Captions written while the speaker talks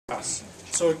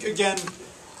So again,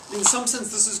 in some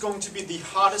sense, this is going to be the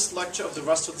hardest lecture of the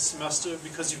rest of the semester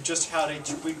because you've just had a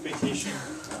 2-week vacation.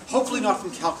 Hopefully not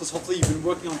from calculus. Hopefully you've been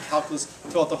working on calculus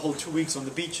throughout the whole 2 weeks on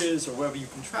the beaches or wherever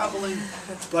you've been traveling.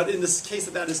 But in this case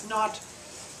that is not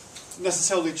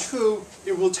necessarily true,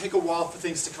 it will take a while for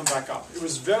things to come back up. It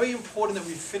was very important that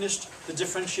we finished the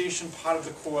differentiation part of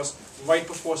the course right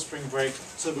before spring break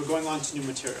so that we're going on to new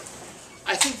material.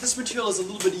 I think this material is a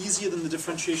little bit easier than the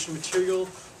differentiation material.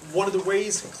 One of the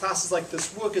ways classes like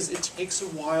this work is it takes a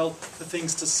while for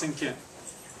things to sink in.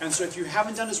 And so if you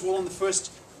haven't done as well on the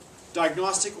first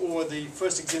diagnostic or the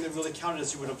first exam that really counted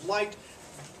as you would have liked,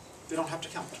 they don't have to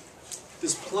count them.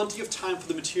 There's plenty of time for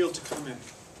the material to come in.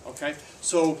 Okay?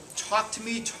 So talk to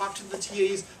me, talk to the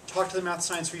TAs, talk to the math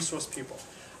science resource people.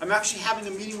 I'm actually having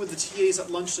a meeting with the TAs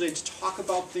at lunch today to talk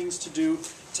about things to do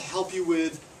to help you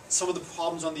with some of the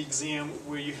problems on the exam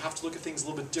where you have to look at things a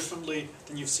little bit differently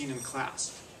than you've seen in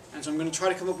class. And so I'm going to try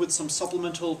to come up with some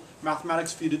supplemental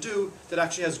mathematics for you to do that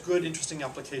actually has good, interesting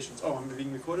applications. Oh, I'm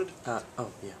being recorded? Oh,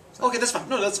 yeah. Sorry. Okay, that's fine.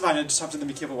 No, that's fine. I just have to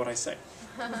be careful what I say.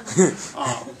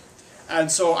 And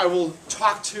so I will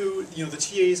talk to the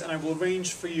TAs and I will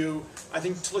arrange for you, I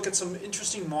think, to look at some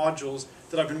interesting modules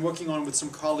that I've been working on with some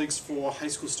colleagues for high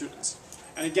school students.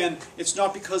 And again, it's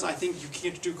not because I think you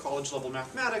can't do college-level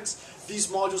mathematics. These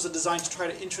modules are designed to try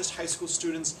to interest high school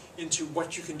students into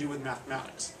what you can do with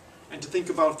mathematics and to think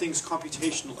about things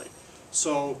computationally.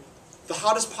 So the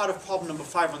hardest part of problem number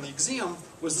 5 on the exam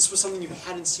was this was something you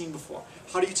hadn't seen before.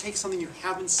 How do you take something you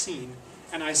haven't seen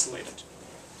and isolate it?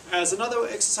 As another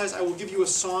exercise, I will give you a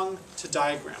song to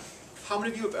diagram. How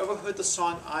many of you have ever heard the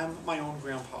song, I'm My Own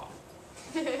Grandpa?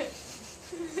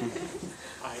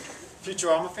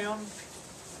 Futurama fan?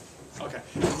 Okay,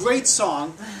 great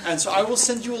song, and so I will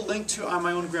send you a link to I'm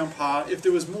My Own Grandpa. If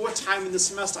there was more time in the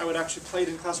semester, I would actually play it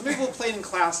in class. Or maybe we'll play it in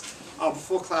class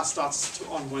before class starts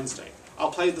on Wednesday.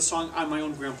 I'll play the song I'm My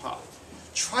Own Grandpa.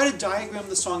 Try to diagram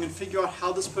the song and figure out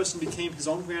how this person became his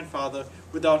own grandfather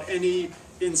without any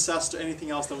incest or anything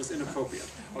else that was inappropriate.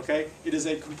 Okay? It is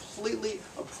a completely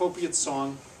appropriate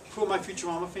song. Who are my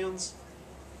Futurama fans?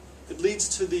 It leads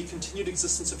to the continued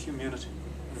existence of humanity.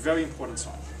 A very important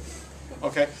song.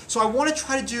 Okay, so I want to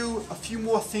try to do a few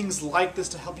more things like this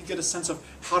to help you get a sense of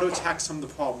how to attack some of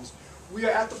the problems. We are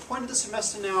at the point of the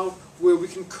semester now where we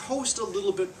can coast a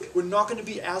little bit. We're not going to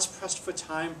be as pressed for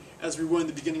time as we were in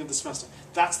the beginning of the semester.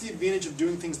 That's the advantage of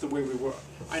doing things the way we were.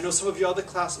 I know some of your other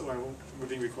classes, we're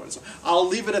being recorded, so I'll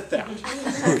leave it at that.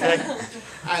 Okay?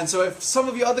 And so if some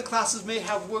of your other classes may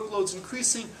have workloads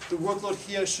increasing, the workload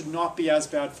here should not be as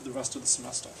bad for the rest of the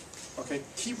semester. Okay?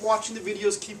 Keep watching the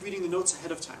videos, keep reading the notes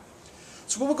ahead of time.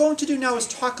 So what we're going to do now is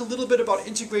talk a little bit about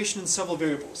integration in several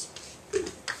variables.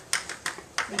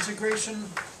 Integration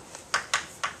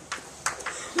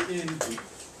in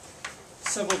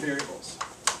several variables.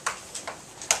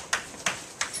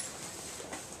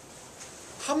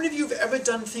 How many of you have ever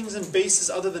done things in bases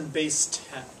other than base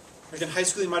 10? Like in high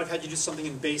school, they might have had you do something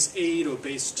in base 8 or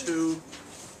base 2.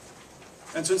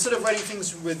 And so instead of writing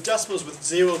things with decimals with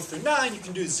 0 through 9, you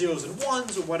can do zeros and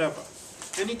ones or whatever.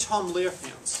 Any Tom Lehrer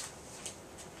fans?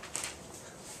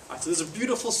 So there's a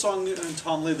beautiful song in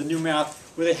Tom Lehrer, The New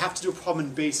Math, where they have to do a problem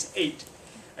in base 8.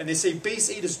 And they say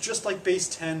base 8 is just like base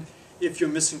 10 if you're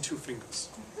missing 2 fingers.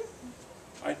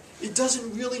 Right? It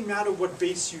doesn't really matter what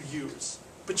base you use,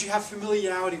 but you have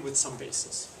familiarity with some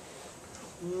bases.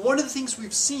 One of the things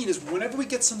we've seen is whenever we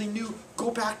get something new, go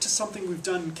back to something we've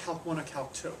done in Calc 1 or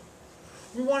Calc 2.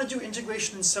 We want to do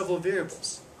integration in several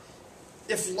variables.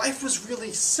 If life was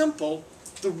really simple,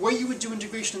 the way you would do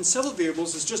integration in several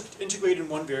variables is just integrate in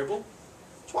one variable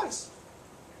twice.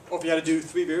 Or if you had to do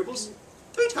 3 variables,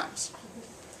 3 times.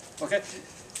 Okay?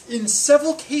 In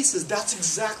several cases, that's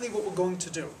exactly what we're going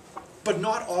to do. But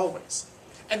not always.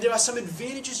 And there are some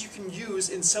advantages you can use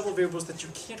in several variables that you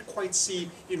can't quite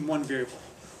see in one variable.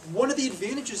 One of the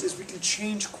advantages is we can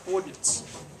change coordinates.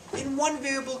 In one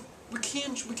variable, we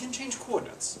can change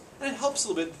coordinates. And it helps a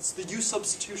little bit. It's the U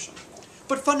substitution.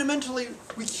 But fundamentally,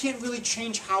 we can't really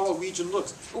change how a region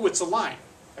looks. Oh, it's a line.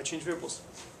 I change variables.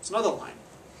 It's another line.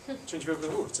 Change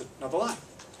variables. Oh, it's another line.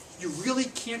 You really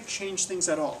can't change things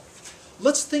at all.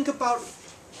 Let's think about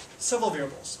several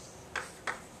variables.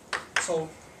 So,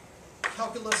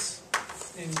 calculus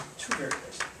in 2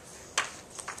 variables.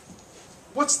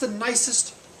 What's the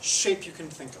nicest shape you can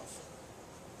think of?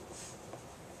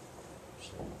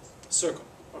 Circle.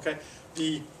 Okay?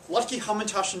 The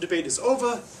Lutke-Hamantashen debate is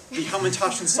over. The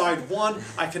Hamantashen side won.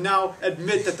 I can now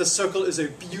admit that the circle is a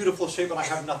beautiful shape and I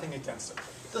have nothing against it.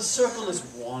 The circle is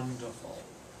wonderful.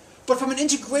 But from an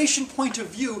integration point of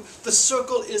view, the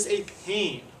circle is a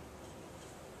pain.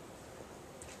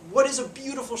 What is a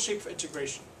beautiful shape for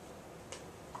integration?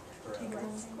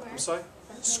 I'm sorry?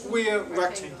 Square,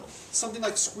 rectangle. Something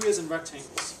like squares and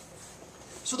rectangles.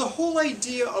 So the whole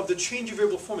idea of the change of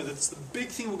variable formula, that's the big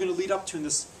thing we're going to lead up to in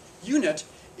this unit,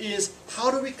 is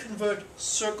how do we convert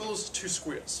circles to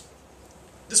squares?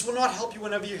 This will not help you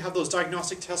whenever you have those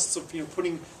diagnostic tests of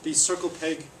putting the circle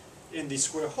peg in the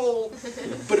square hole,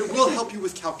 but it will help you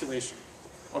with calculation.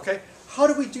 Okay? How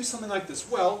do we do something like this?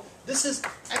 Well, this is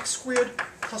x squared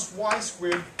plus y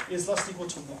squared is less than or equal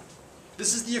to 1.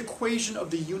 This is the equation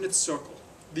of the unit circle,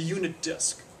 the unit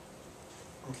disk.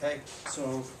 Okay?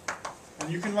 So,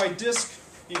 and you can write disk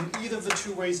in either of the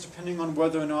two ways depending on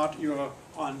whether or not you're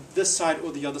on this side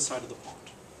or the other side of the pond.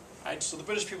 Right? So the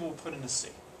British people will put in a C.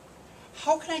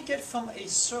 How can I get from a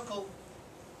circle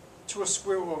to a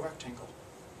square or a rectangle?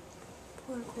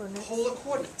 Polar coordinates. Polar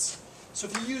coordinates. So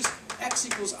if you use x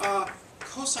equals r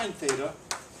cosine theta,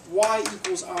 y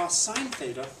equals r sine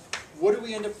theta, what do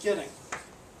we end up getting?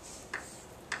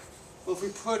 Well, if we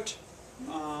put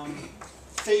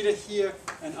theta here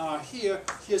and r here,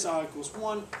 here's r equals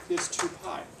 1, here's 2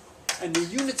 pi. And the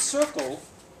unit circle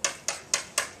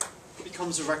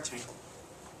becomes a rectangle.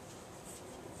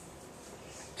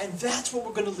 And that's what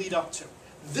we're going to lead up to.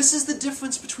 This is the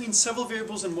difference between several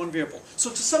variables and one variable.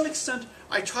 So to some extent,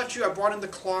 I brought in the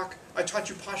clock, I taught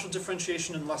you partial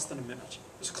differentiation in less than a minute.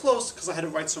 It was close because I had to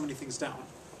write so many things down.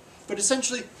 But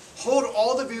essentially, hold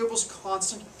all the variables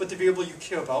constant, but the variable you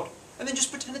care about, and then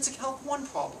just pretend it's a Calc 1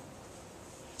 problem.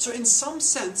 So in some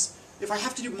sense, if I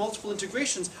have to do multiple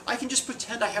integrations, I can just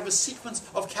pretend I have a sequence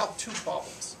of Calc 2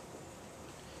 problems.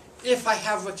 If I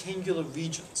have rectangular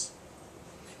regions.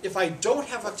 If I don't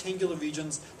have rectangular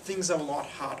regions, things are a lot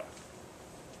harder.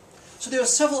 So there are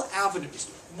several avenues.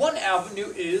 One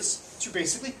avenue is to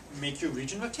basically make your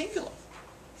region rectangular.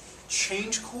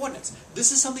 Change coordinates.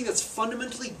 This is something that's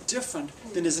fundamentally different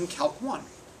than is in Calc 1.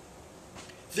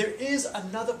 There is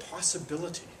another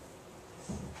possibility.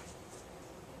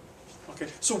 Okay,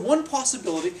 so one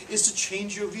possibility is to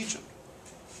change your region.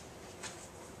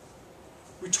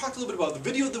 We talked a little bit about it. The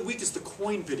video of the week is the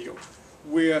coin video,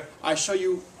 where I show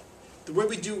you the way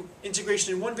we do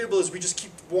integration in one variable is we just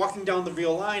keep walking down the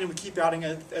real line and we keep adding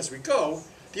it as we go.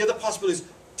 The other possibility is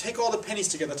take all the pennies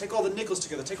together, take all the nickels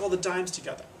together, take all the dimes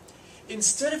together.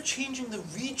 Instead of changing the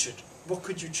region, what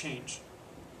could you change?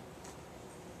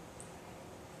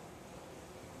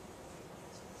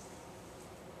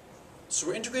 So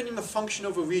we're integrating the function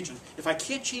over region. If I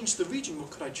can't change the region,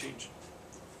 what could I change?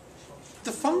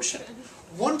 The function.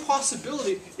 One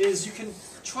possibility is you can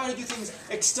try to do things,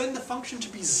 extend the function to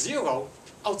be 0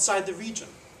 outside the region.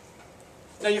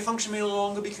 Now your function may no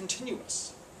longer be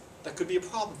continuous. That could be a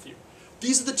problem for you.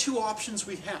 These are the two options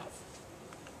we have.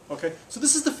 Okay, so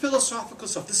this is the philosophical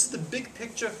stuff. This is the big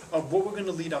picture of what we're going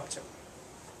to lead up to.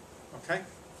 Okay?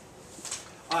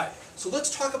 Alright, so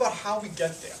let's talk about how we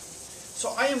get there.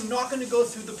 So I am not going to go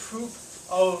through the proof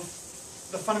of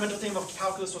the fundamental theme of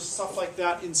calculus or stuff like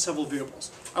that in several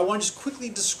variables. I want to just quickly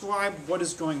describe what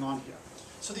is going on here.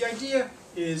 So the idea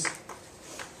is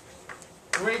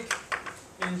break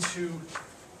into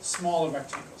smaller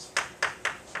rectangles.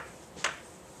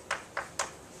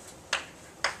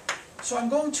 So I'm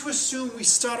going to assume we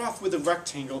start off with a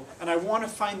rectangle, and I want to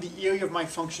find the area of my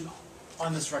function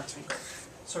on this rectangle.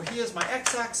 So here's my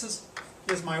x-axis,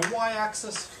 here's my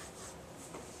y-axis,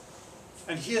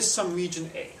 and here's some region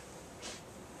A.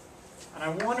 And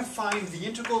I want to find the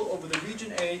integral over the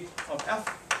region A of f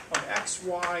of x,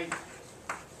 y,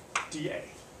 dA.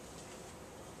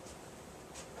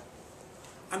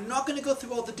 I'm not going to go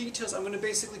through all the details. I'm going to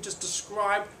basically just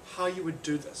describe how you would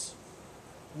do this.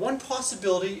 One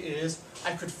possibility is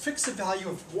I could fix a value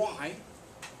of y,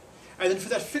 and then for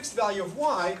that fixed value of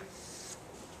y,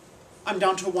 I'm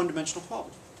down to a one-dimensional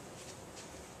problem.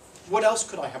 What else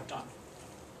could I have done?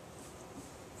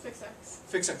 Fix x.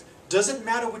 Fix x. Doesn't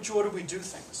matter which order we do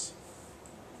things.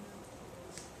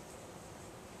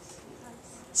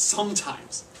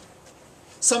 Sometimes.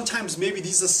 Sometimes maybe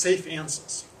these are safe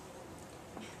answers.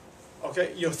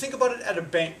 Okay, think about it at a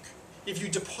bank. If you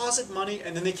deposit money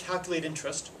and then they calculate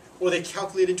interest, or they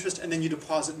calculate interest and then you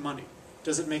deposit money,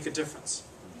 does it make a difference?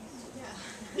 Yeah.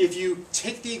 If you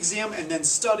take the exam and then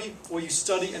study, or you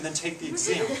study and then take the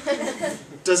exam,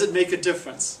 does it make a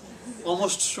difference?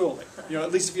 Almost surely.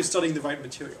 At least if you're studying the right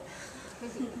material.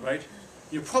 Right?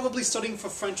 You're probably studying for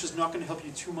French is not going to help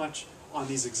you too much on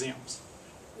these exams.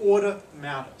 Order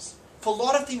matters. For a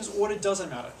lot of things, order doesn't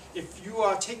matter. If you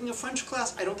are taking a French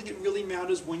class, I don't think it really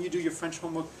matters when you do your French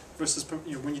homework versus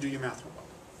when you do your math homework.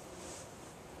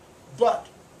 But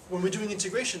when we're doing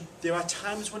integration, there are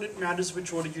times when it matters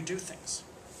which order you do things.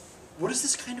 What does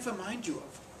this kind of remind you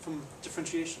of? from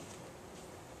differentiation?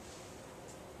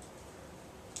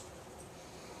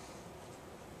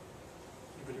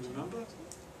 Anybody remember?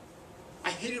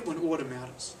 I hate it when order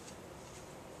matters.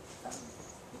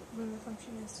 When the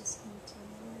function is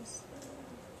discontinuous,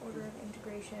 the order of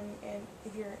integration, and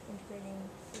if you're integrating...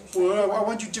 Well, I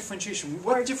want you differentiation.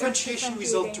 What differentiation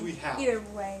result do we have? Either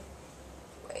way.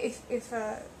 If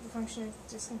the function is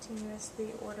discontinuous,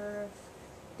 the order of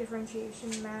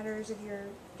differentiation matters if you're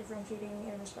differentiating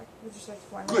with respect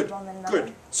to one variable and then another.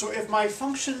 Good. So if my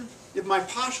function, if my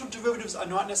partial derivatives are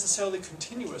not necessarily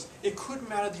continuous, it could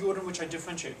matter the order in which I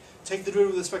differentiate. Take the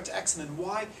derivative with respect to x and then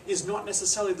y is not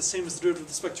necessarily the same as the derivative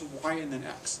with respect to y and then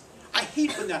x. I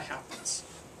hate when that happens.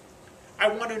 I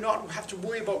want to not have to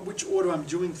worry about which order I'm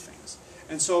doing things.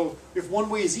 And so if one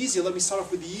way is easier, let me start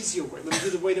off with the easier way. Let me do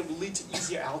the way that will lead to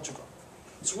easier algebra.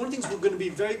 So one of the things we're going to be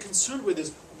very concerned with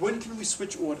is when can we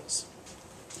switch orders?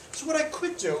 So what I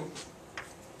could do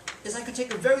is I could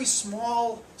take a very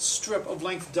small strip of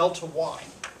length delta y,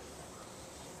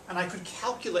 and I could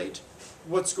calculate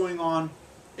what's going on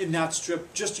in that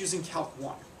strip just using calc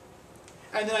 1.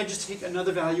 And then I just take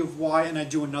another value of y and I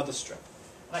do another strip.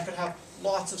 And I could have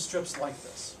lots of strips like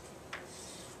this.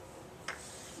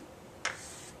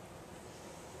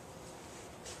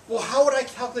 Well, how would I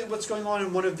calculate what's going on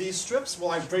in one of these strips? Well,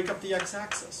 I break up the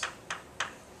x-axis.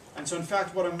 And so in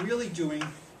fact, what I'm really doing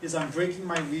is I'm breaking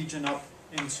my region up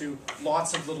into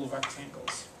lots of little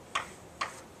rectangles.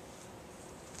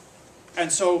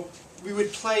 And so we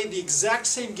would play the exact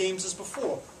same games as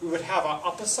before. We would have our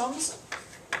upper sums.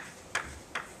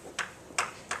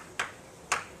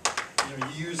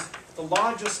 You use the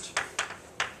largest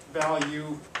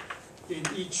value in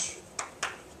each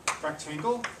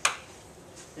rectangle.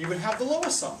 You would have the lower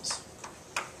sums.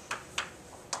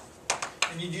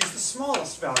 And you'd use the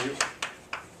smallest value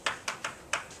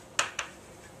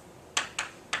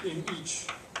in each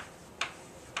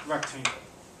rectangle.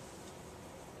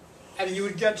 And you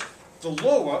would get the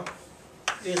lower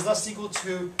is thus equal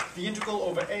to the integral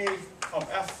over a of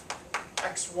f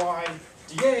xy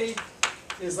dA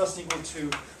is thus equal to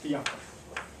the upper.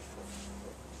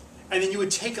 And then you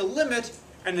would take a limit,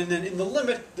 and then in the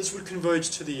limit, this would converge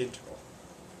to the integral.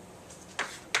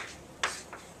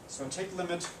 So take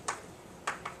limit,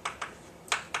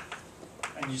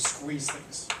 and you squeeze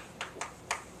things.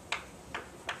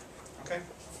 Okay?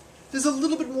 There's a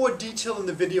little bit more detail in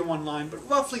the video online, but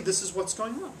roughly this is what's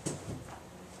going on.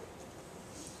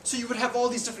 So you would have all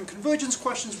these different convergence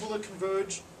questions. Will it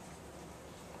converge?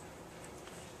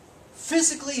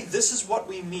 Physically, this is what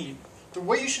we mean. The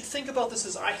way you should think about this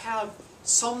is I have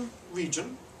some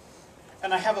region,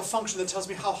 and I have a function that tells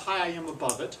me how high I am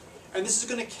above it. And this is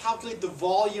going to calculate the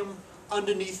volume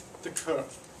underneath the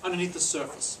curve, underneath the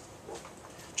surface.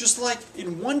 Just like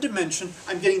in one dimension,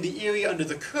 I'm getting the area under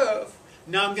the curve,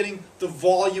 now I'm getting the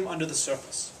volume under the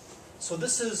surface. So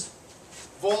this is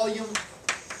volume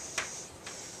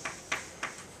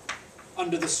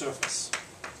under the surface.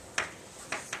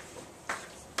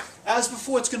 As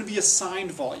before, it's going to be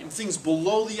assigned volume. Things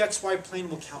below the xy plane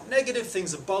will count negative,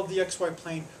 things above the xy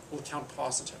plane will count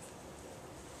positive.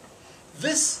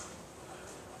 This,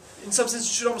 in some sense,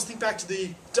 you should almost think back to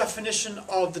the definition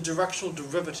of the directional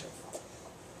derivative.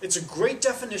 It's a great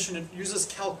definition. It uses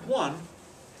calc 1,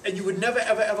 and you would never,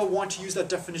 ever, ever want to use that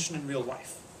definition in real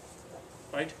life.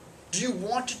 Right? Do you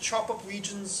want to chop up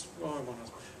regions?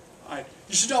 You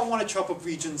should not want to chop up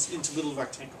regions into little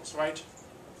rectangles, right?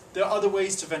 There are other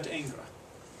ways to vent anger.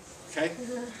 Okay?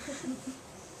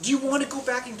 Do you want to go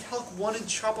back in calc 1 and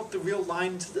chop up the real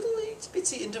line into little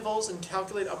itsy intervals and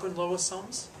calculate upper and lower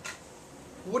sums?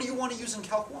 What do you want to use in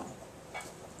calc 1?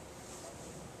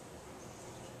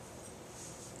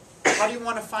 How do you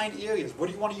want to find areas? What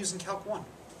do you want to use in calc 1?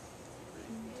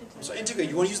 So integrate.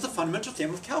 You want to use the fundamental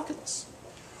theorem of calculus.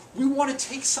 We want to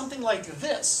take something like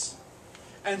this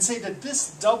and say that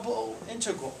this double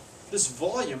integral, this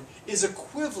volume, is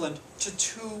equivalent to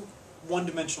two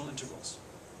one-dimensional integrals.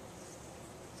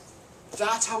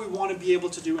 That's how we want to be able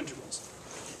to do integrals.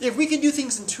 If we can do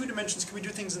things in 2 dimensions, can we do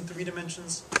things in 3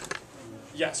 dimensions?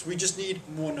 Yes, we just need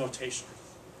more notation.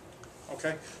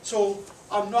 Okay? So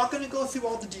I'm not going to go through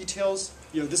all the details.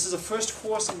 This is a first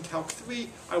course in Calc 3.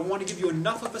 I want to give you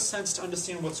enough of a sense to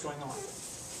understand what's going on.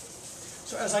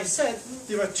 So as I said,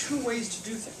 there are 2 ways to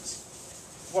do things.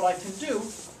 What I can do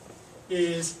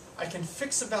is I can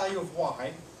fix a value of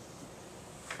y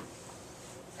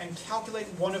and calculate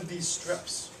one of these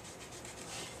strips.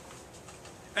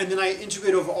 And then I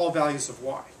integrate over all values of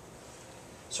y.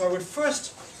 So I would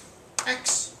first,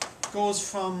 x goes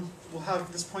from, we'll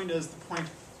have this point as the point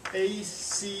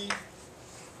AC,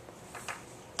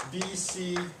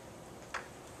 BC,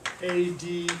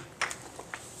 AD,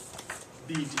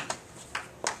 BD.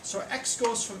 So x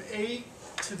goes from A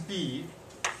to B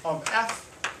of f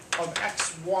of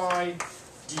xy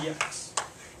dx.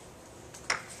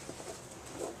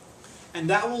 And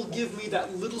that will give me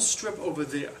that little strip over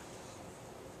there.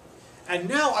 And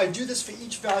now I do this for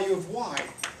each value of y.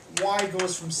 Y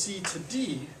goes from C to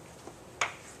D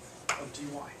of dy.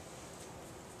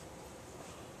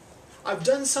 I've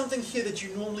done something here that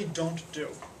you normally don't do.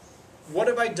 What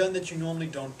have I done that you normally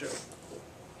don't do?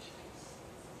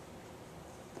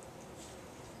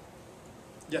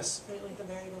 Yes? Like the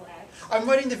variable x. I'm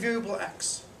writing the variable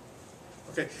x.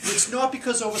 Okay, it's not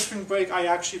because over spring break I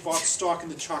actually bought stock in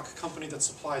the chalk company that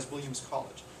supplies Williams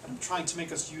College. I'm trying to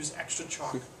make us use extra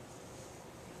chalk.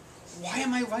 Why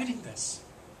am I writing this?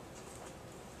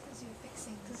 Because you're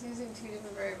fixing. Because you're using two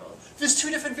different variables. There's two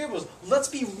different variables. Let's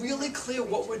be really clear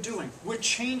what we're doing. We're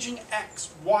changing x.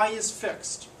 Y is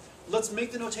fixed. Let's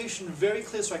make the notation very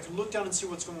clear so I can look down and see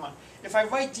what's going on. If I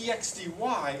write dx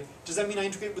dy, does that mean I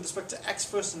integrate with respect to x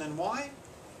first and then y?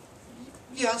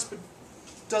 Yes, but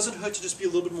it doesn't hurt to just be a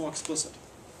little bit more explicit.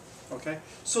 Okay?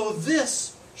 So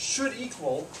this should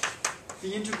equal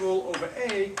the integral over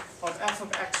a of f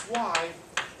of xy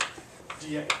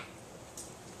dA.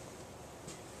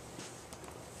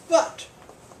 But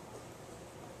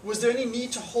was there any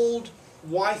need to hold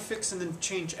y fixed and then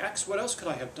change x? What else could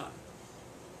I have done?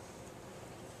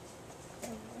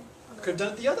 I could have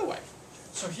done it the other way.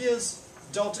 So here's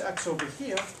delta x over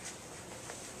here.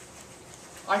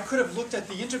 I could have looked at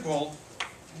the integral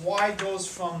y goes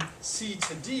from c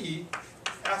to d,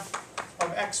 f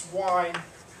of xy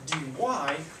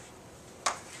dy,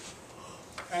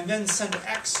 and then send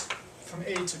x from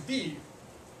a to b.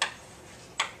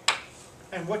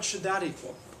 And what should that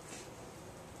equal?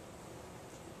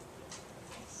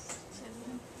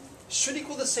 Should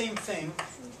equal the same thing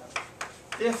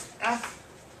if f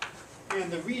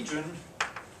and the region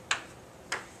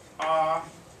are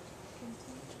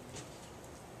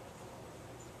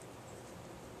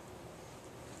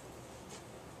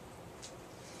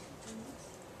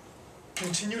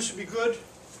continuous would be good.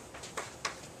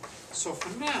 So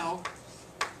for now,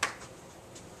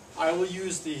 I will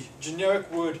use the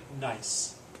generic word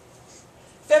nice.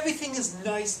 If everything is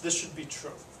nice, this should be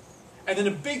true. And then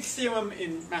a big theorem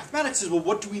in mathematics is, well,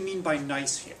 what do we mean by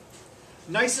nice here?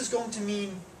 Nice is going to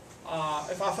mean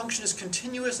if our function is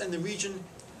continuous and the region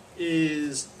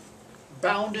is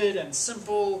bounded and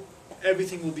simple,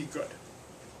 everything will be good.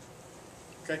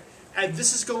 Okay? And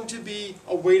this is going to be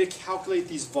a way to calculate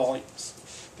these volumes.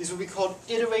 These will be called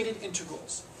iterated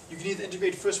integrals. You can either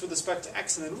integrate first with respect to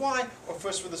x and then y, or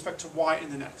first with respect to y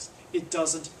and then x. It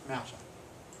doesn't matter.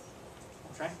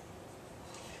 Okay?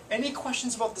 Any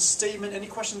questions about the statement? Any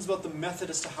questions about the method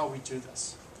as to how we do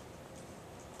this?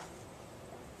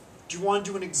 Do you want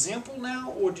to do an example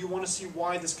now, or do you want to see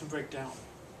why this can break down?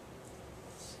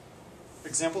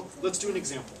 Example? Let's do an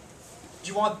example.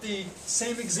 Do you want the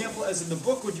same example as in the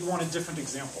book, or do you want a different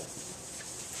example?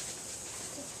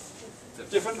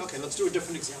 Different? Okay, let's do a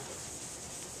different example.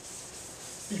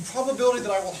 The probability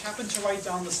that I will happen to write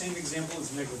down the same example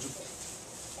is negligible.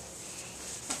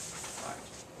 All right.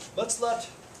 Let's let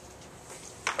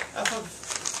f of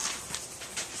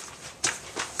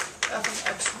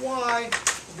xy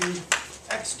be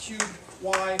x cubed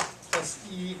y plus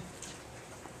e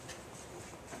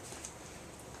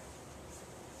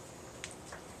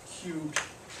cubed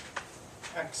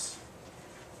x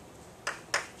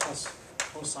plus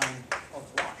cosine of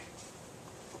y.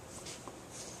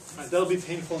 Right, that'll be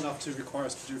painful enough to require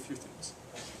us to do a few things.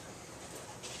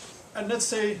 And let's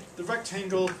say the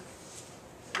rectangle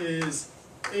is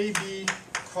AB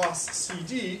cross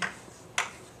CD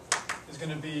is going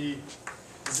to be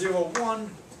 0,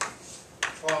 1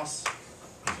 cross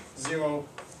 0,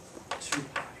 2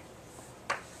 pi.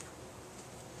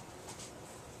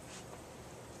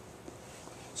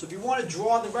 So if you want to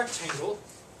draw the rectangle,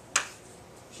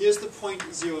 here's the point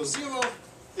 0, 0,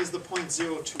 here's the point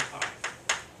 0, 2 pi.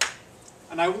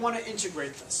 And I want to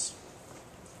integrate this.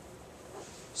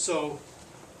 So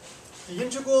the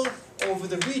integral over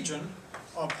the region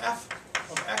of f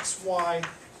of xy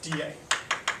dA.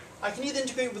 I can either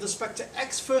integrate with respect to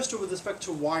x first or with respect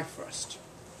to y first.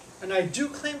 And I do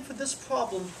claim for this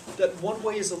problem that one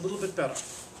way is a little bit better.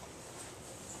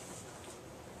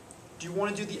 Do you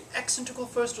want to do the x integral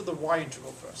first or the y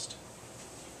integral first?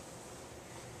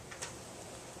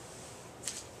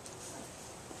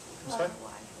 Sorry?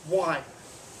 Y.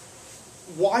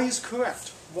 Y is correct.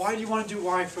 Why do you want to do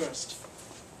y first?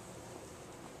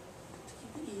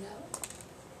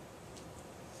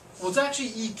 Well, it's actually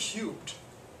e cubed.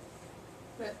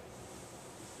 But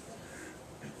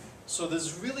So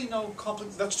there's really no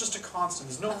that's just a constant.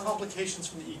 There's no complications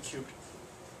from the e cubed.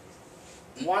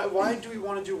 Why do we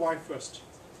want to do y first?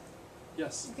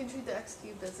 Yes? You can treat the x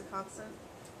cubed as a constant.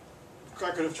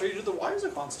 I could have treated the y as a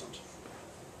constant.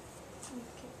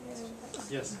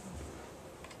 Yes?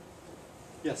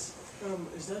 Yes?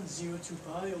 Is that 0 to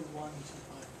pi or 1 to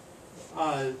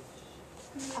pi?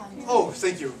 Oh,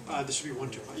 thank you. This should be 1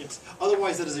 to pi, yes.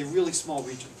 Otherwise, that is a really small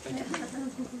region. Thank you.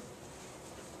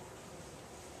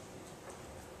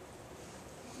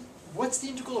 What's the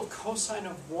integral of cosine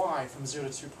of y from 0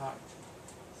 to 2 pi?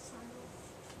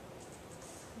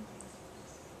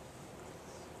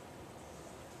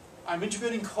 I'm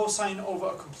integrating cosine over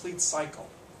a complete cycle.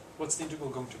 What's the integral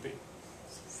going to be?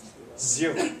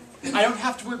 0. I don't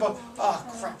have to worry about,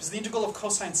 crap, is the integral of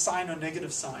cosine sine or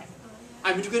negative sine?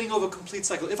 I'm integrating over a complete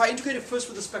cycle. If I integrate it first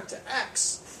with respect to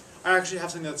x, I actually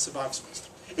have something that survives first.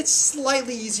 It's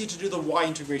slightly easier to do the y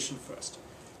integration first.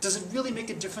 Does it really make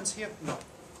a difference here? No.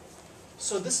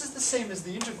 So this is the same as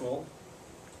the integral.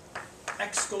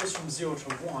 X goes from 0 to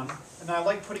 1, and I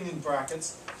like putting in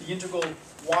brackets, the integral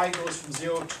y goes from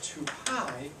 0 to 2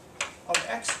 pi of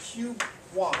x cubed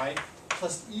y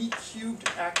plus e cubed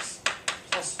x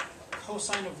plus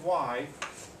cosine of y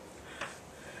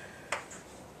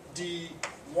dy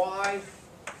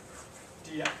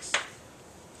dx.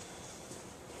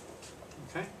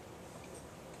 Okay?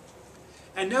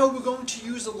 And now we're going to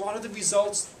use a lot of the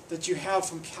results that you have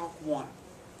from Calc 1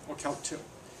 or Calc 2.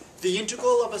 The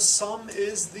integral of a sum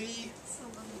is the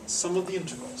sum of the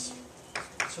integrals.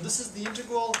 So this is the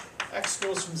integral x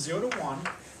goes from 0 to 1.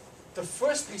 The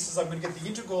first piece is I'm going to get the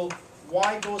integral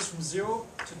y goes from 0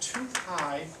 to 2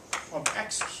 pi of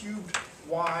x cubed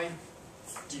y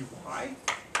dy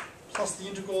plus the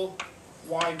integral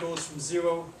y goes from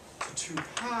 0 to 2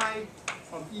 pi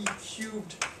of e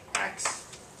cubed x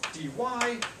dy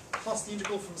plus the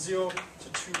integral from 0 to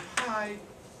 2 pi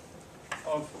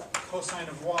of cosine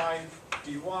of y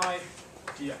dy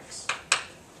dx.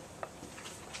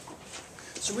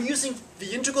 So we're using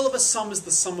the integral of a sum as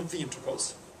the sum of the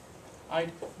integrals.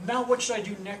 Now what should I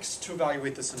do next to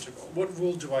evaluate this integral? What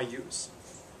rule do I use?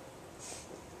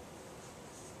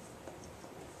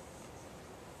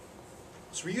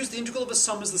 So we use the integral of a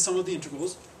sum as the sum of the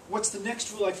integrals. What's the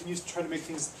next rule I can use to try to make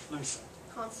things nicer?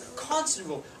 Constant rule. Constant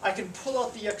rule. I can pull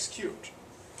out the x cubed.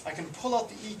 I can pull out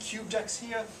the e cubed x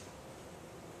here.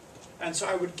 And so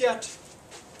I would get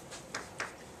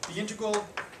the integral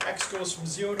x goes from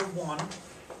 0 to 1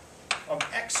 of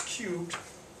x cubed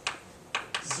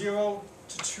 0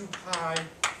 to 2 pi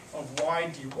of y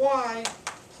dy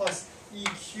plus e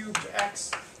cubed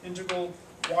x integral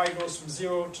y goes from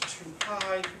 0 to 2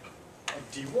 pi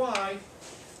of dy.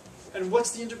 And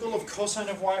what's the integral of cosine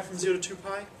of y from 0 to 2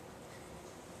 pi?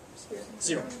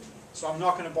 0. So I'm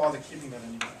not going to bother keeping that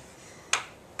anymore.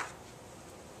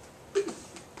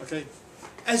 Okay?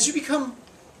 As you become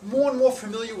more and more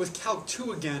familiar with Calc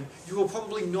 2 again, you will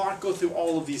probably not go through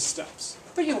all of these steps.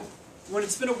 But you know, when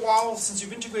it's been a while since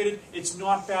you've integrated, it's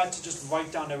not bad to just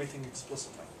write down everything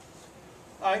explicitly.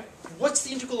 Alright, what's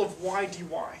the integral of y dy?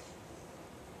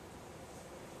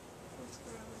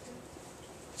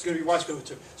 It's going to be y squared over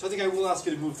 2. So I think I will ask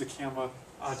you to move the camera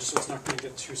just so it's not going to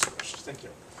get too squished. Thank you.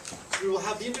 So we will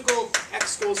have the integral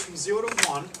x goes from 0 to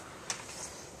 1.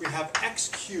 We have x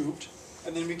cubed,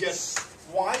 and then we get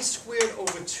y squared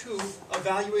over 2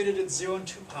 evaluated at 0 and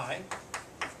 2 pi,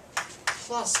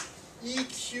 plus e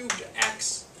cubed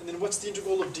x, and then what's the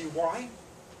integral of dy? Y.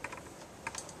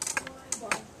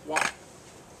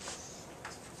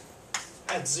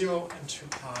 At 0 and 2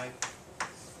 pi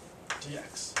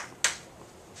dx.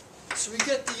 So we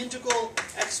get the integral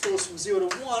x goes from 0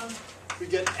 to 1, we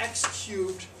get x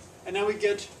cubed, and now we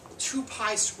get 2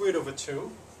 pi squared over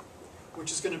 2,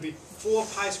 which is going to be 4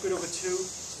 pi squared over 2, so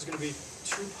it's going to be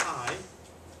 2 pi,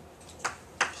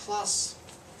 plus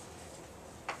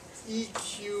e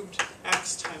cubed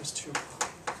x times 2 pi.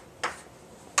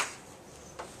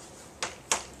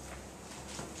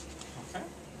 Okay?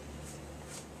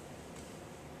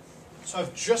 So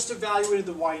I've just evaluated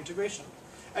the y integration.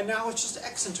 And now it's just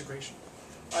x integration.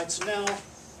 Alright, so now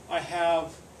I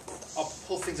have, I'll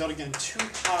pull things out again, 2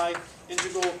 pi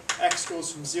integral x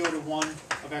goes from 0 to 1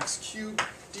 of x cubed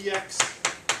dx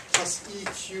plus e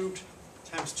cubed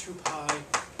times 2 pi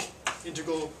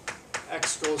integral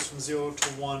x goes from 0 to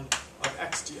 1 of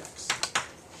x dx.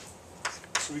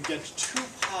 So we get 2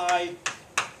 pi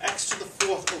x to the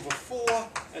 4th over 4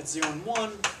 at 0 and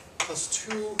 1 plus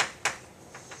 2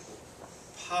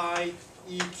 pi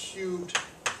e cubed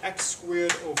x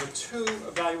squared over 2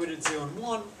 evaluated at 0 and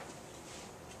 1.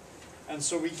 And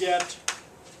so we get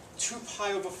 2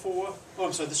 pi over 4. Oh,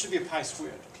 I'm sorry, this should be a pi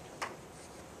squared.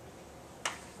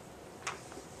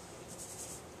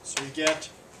 So we get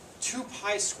 2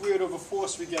 pi squared over 4,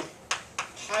 so we get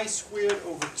pi squared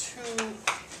over 2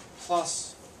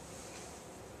 plus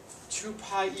 2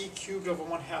 pi e cubed over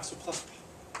 1/2, so plus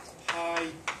pi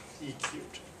e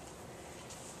cubed.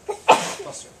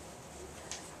 Plus 2.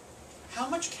 How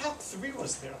much Calc 3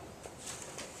 was there?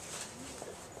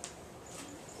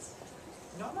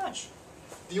 Not much.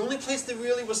 The only place that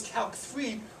really was Calc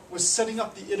 3 was setting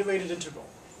up the iterated integral.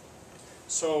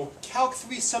 So Calc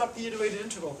 3 set up the iterated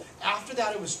integral. After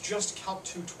that, it was just Calc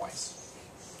 2 twice.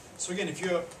 So again, if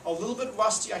you're a little bit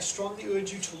rusty, I strongly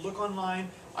urge you to look online.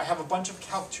 I have a bunch of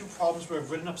Calc 2 problems where I've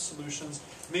written up solutions.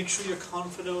 Make sure you're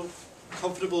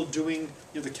comfortable doing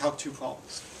the Calc 2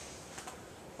 problems.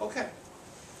 Okay.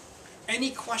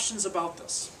 Any questions about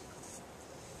this?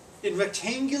 In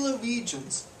rectangular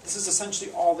regions, this is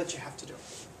essentially all that you have to do.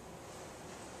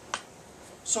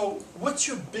 So what's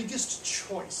your biggest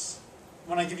choice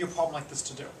when I give you a problem like this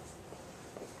to do?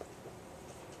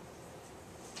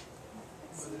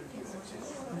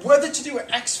 Whether to do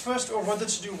x first or whether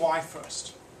to do y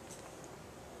first.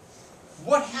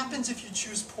 What happens if you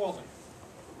choose poorly?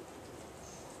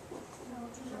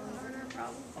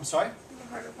 I'm sorry?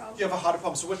 You have a harder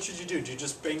problem. So what should you do? Do you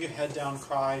just bang your head down,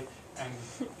 cry, and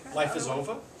life is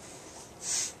over?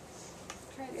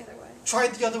 Try it the other way. Try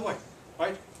it the other way,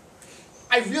 right?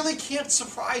 I really can't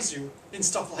surprise you in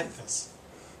stuff like this.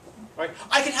 Right?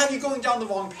 I can have you going down the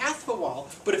wrong path for a while,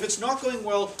 but if it's not going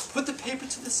well, put the paper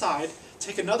to the side,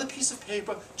 take another piece of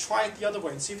paper, try it the other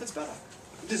way, and see if it's better.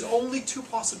 There's only 2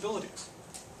 possibilities.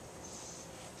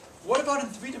 What about in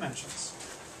 3 dimensions?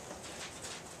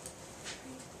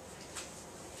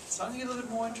 Something a little bit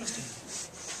more interesting.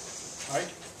 Right?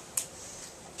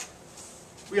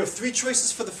 We have 3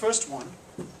 choices for the first one,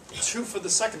 2 for the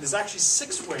second. There's actually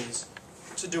 6 ways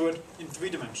to do it in 3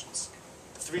 dimensions.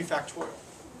 3 factorial.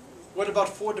 What about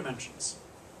 4 dimensions?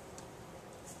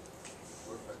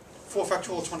 4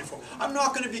 factorial 24. I'm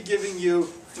not going to be giving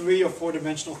you 3 or 4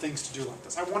 dimensional things to do like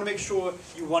this. I want to make sure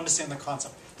you understand the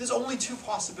concept. There's only 2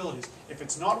 possibilities. If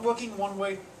it's not working one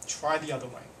way, try the other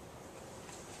way.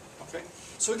 Okay?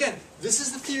 So again, this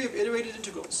is the theory of iterated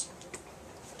integrals.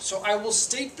 So I will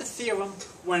state the theorem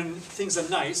when things are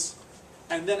nice,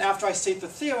 and then after I state the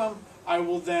theorem, I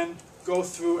will then go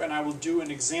through and I will do an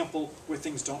example where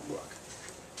things don't work.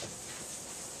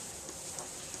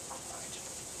 Right.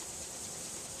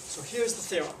 So here's the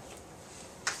theorem.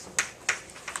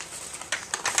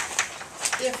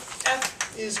 If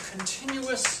f is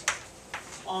continuous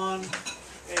on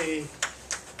a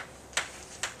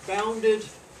bounded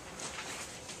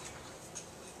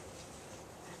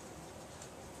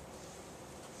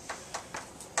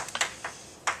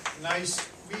nice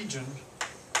region,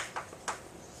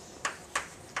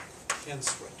 can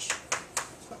switch.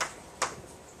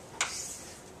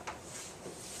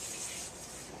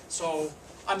 So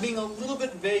I'm being a little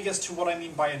bit vague as to what I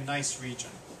mean by a nice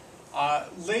region.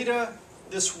 Later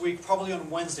this week, probably on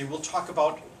Wednesday, we'll talk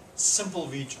about simple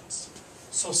regions.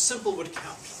 So simple would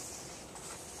count.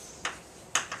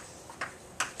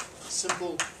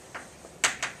 Simple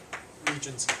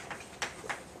regions count.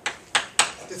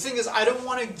 The thing is, I don't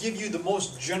want to give you the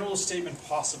most general statement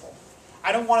possible.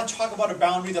 I don't want to talk about a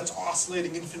boundary that's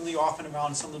oscillating infinitely often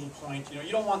around some little point.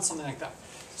 You don't want something like that.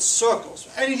 Circles,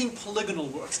 anything polygonal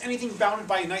works. Anything bounded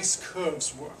by nice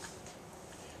curves work.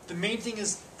 The main thing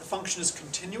is the function is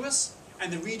continuous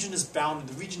and the region is bounded.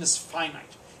 The region is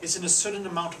finite. It's in a certain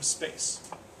amount of space.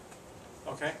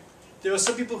 Okay? There are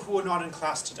some people who are not in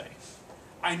class today.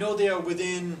 I know they are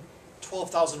within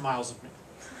 12,000 miles of me.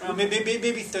 Well,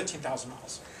 maybe 13,000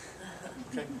 miles.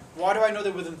 Okay? Why do I know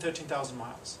they're within 13,000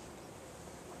 miles?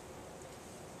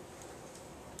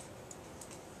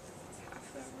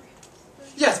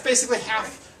 Yes, basically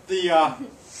half the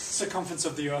circumference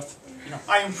of the Earth.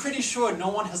 I am pretty sure no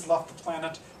one has left the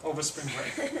planet over spring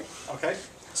break. Okay?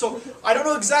 So I don't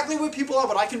know exactly where people are,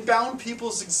 but I can bound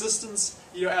people's existence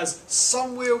as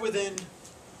somewhere within.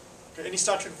 Okay, any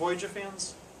Star Trek Voyager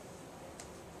fans?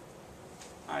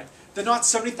 Alright. They're not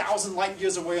 70,000 light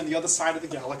years away on the other side of the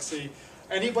galaxy.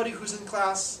 Anybody who's in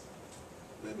class,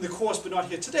 in the course but not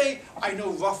here today, I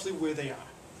know roughly where they are.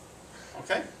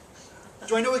 Okay?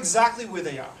 Do I know exactly where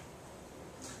they are?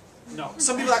 No.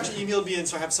 Some people actually emailed me, and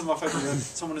so I have some rough idea.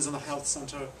 Someone is in the health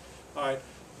center. Alright.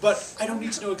 But I don't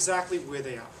need to know exactly where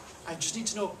they are. I just need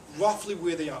to know roughly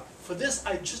where they are. For this,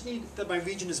 I just need that my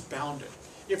region is bounded.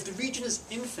 If the region is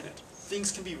infinite,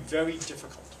 things can be very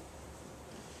difficult.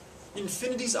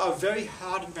 Infinities are very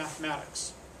hard in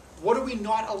mathematics. What are we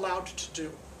not allowed to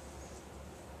do?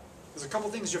 There's a couple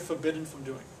things you're forbidden from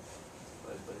doing.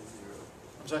 Divide by 0.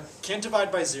 I'm sorry, can't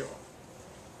divide by 0.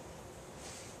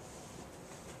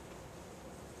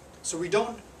 So we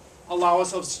don't allow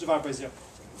ourselves to divide by 0.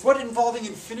 What involving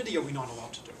infinity are we not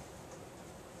allowed to do?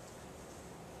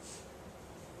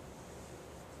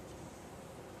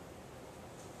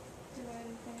 Divide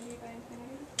infinity by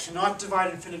infinity. Cannot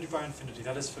divide infinity by infinity.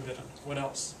 That is forbidden. What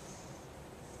else?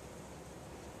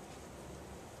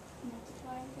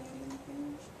 Multiply infinity by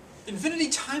infinity. Infinity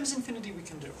times infinity we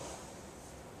can do.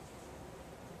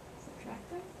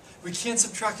 Subtract it. We can't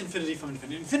subtract infinity from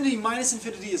infinity. Infinity minus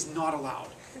infinity is not allowed.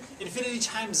 Infinity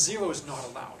times 0 is not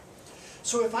allowed.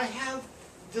 So if I have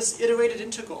this iterated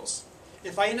integrals,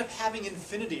 if I end up having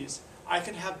infinities, I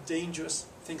can have dangerous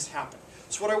things happen.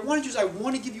 So what I want to do is I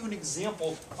want to give you an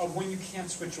example of when you can't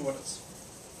switch orders.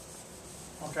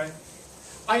 Okay?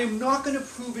 I am not going to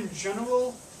prove in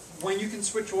general when you can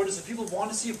switch orders. If people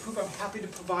want to see a proof, I'm happy to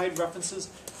provide references.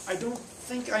 I don't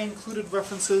think I included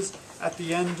references at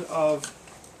the end of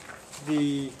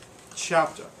the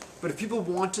chapter. But if people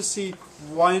want to see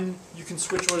when you can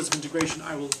switch orders of integration,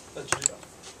 I will let you do that.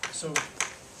 So,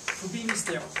 Fubini's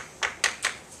theorem.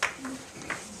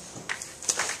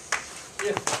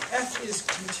 If f is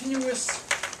continuous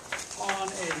on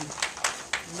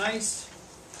a nice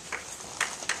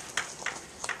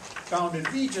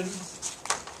bounded region,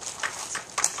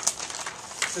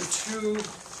 the two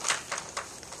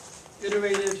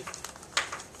iterated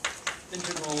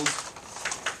integrals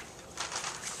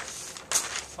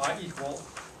are equal.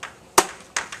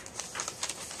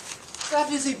 That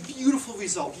is a beautiful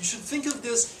result. You should think of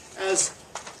this as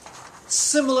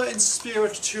similar in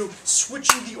spirit to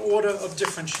switching the order of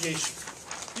differentiation.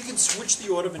 You can switch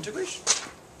the order of integration.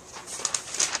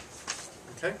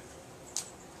 Okay?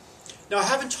 Now, I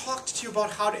haven't talked to you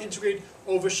about how to integrate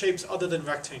over shapes other than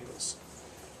rectangles.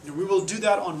 We will do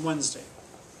that on Wednesday.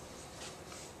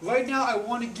 Right now, I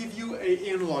want to give you an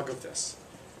analog of this.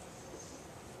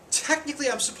 Technically,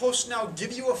 I'm supposed to now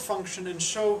give you a function and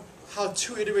show how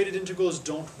two iterated integrals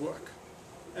don't work.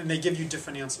 And they give you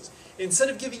different answers. Instead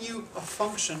of giving you a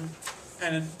function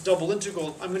and a double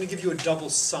integral, I'm going to give you a double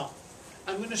sum.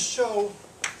 I'm going to show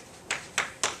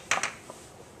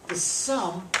the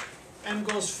sum, n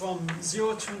goes from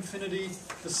 0 to infinity,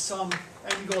 the sum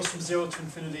n goes from 0 to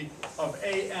infinity of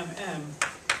AMN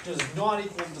does not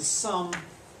equal the sum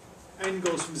n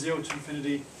goes from 0 to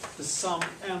infinity, the sum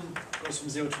m goes from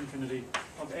 0 to infinity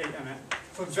of AMN,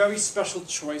 for a very special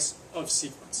choice of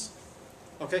sequence.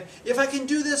 Okay? If I can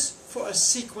do this for a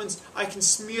sequence, I can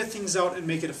smear things out and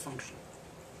make it a function.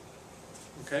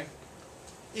 Okay?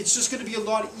 It's just going to be a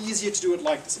lot easier to do it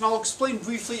like this. And I'll explain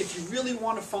briefly, if you really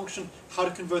want a function, how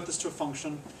to convert this to a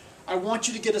function. I want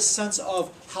you to get a sense of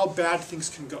how bad things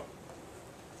can go.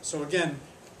 So again,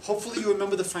 hopefully you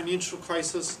remember the financial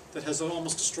crisis that has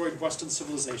almost destroyed Western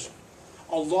civilization.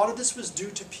 A lot of this was due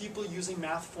to people using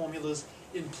math formulas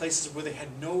in places where they had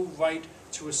no right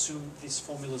to assume these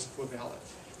formulas were valid.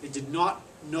 They did not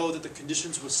know that the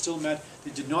conditions were still met.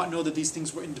 They did not know that these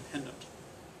things were independent.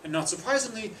 And not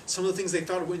surprisingly, some of the things they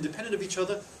thought were independent of each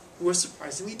other were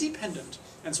surprisingly dependent.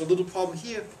 And so a little problem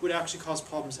here would actually cause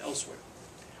problems elsewhere.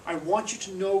 I want you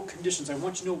to know conditions. I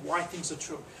want you to know why things are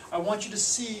true. I want you to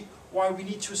see why we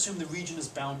need to assume the region is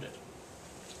bounded.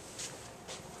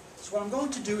 So what I'm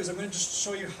going to do is I'm going to just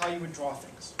show you how you would draw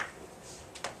things.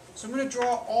 So I'm going to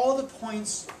draw all the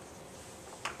points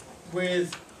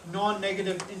with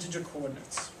non-negative integer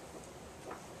coordinates.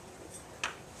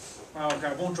 Well, okay,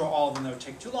 I won't draw all of them. That would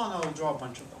take too long. I will draw a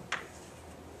bunch of them.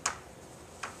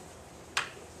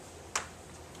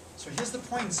 So here's the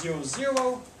point 0,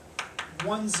 0,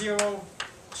 1, 0,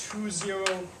 2, 0,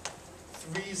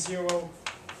 3, 0,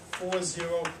 4,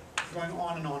 0, going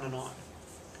on and on and on.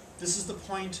 This is the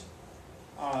point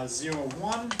 0,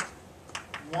 1,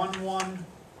 1, 1,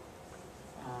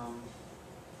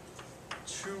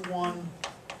 2, 1,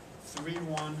 3,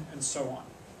 1, and so on.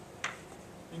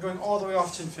 And going all the way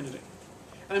off to infinity.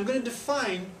 And I'm going to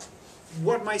define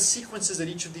what my sequence is at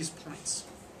each of these points.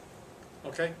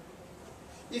 Okay?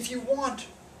 If you want,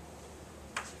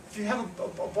 if you have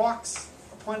a box,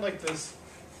 a point like this,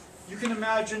 you can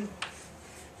imagine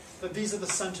that these are the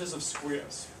centers of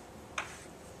squares.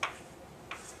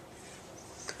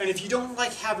 And if you don't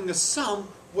like having a sum,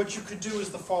 what you could do is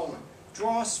the following.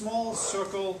 Draw a small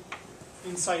circle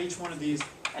inside each one of these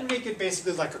and make it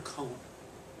basically like a cone,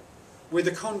 where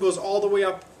the cone goes all the way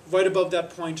up right above that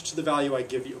point to the value I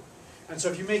give you. And so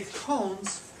if you make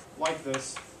cones like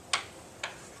this,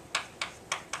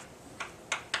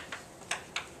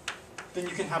 then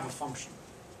you can have a function.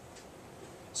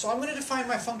 So I'm going to define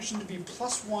my function to be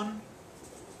plus 1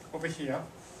 over here,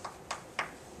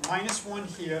 minus 1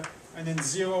 here, and then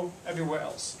 0 everywhere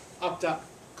else, up that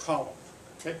column.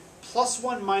 Okay? Plus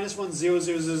 1, minus 1, 0,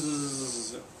 0, 0, 0, 0,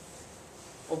 0.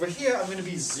 Over here, I'm going to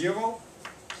be 0,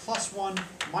 plus 1,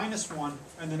 minus 1,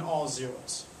 and then all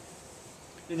zeros.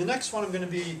 In the next one, I'm going to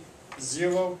be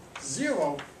 0,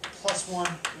 0, plus 1,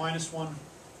 minus 1,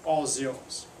 all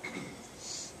zeros.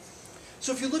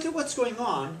 So if you look at what's going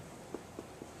on,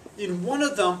 in one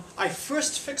of them, I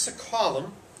first fix a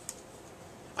column,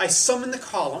 I sum in the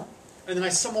column, and then I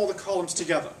sum all the columns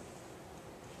together.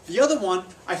 The other one,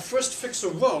 I first fix a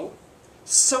row,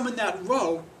 sum in that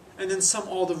row, and then sum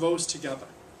all the rows together.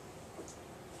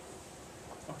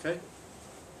 Okay?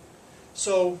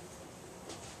 So,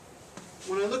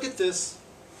 when I look at this,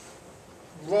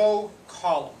 row,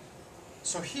 column.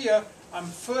 So here, I'm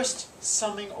first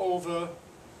summing over,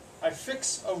 I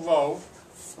fix a row,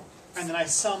 and then I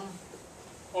sum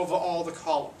over all the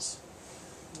columns.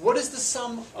 What is the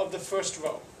sum of the first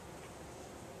row?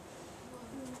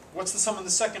 What's the sum of the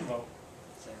second row?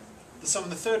 The sum of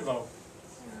the third row?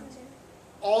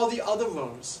 All the other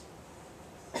rows.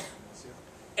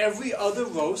 Every other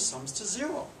row sums to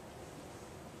 0.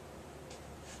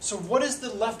 So what is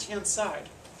the left-hand side?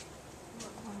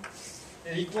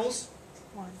 It equals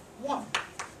 1.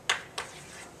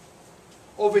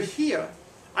 Over here,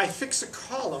 I fix a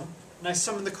column, and I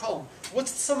sum in the column.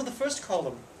 What's the sum of the first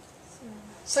column?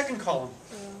 Second column?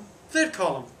 Third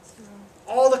column?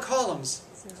 All the columns?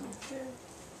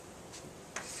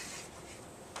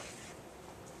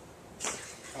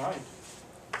 All right.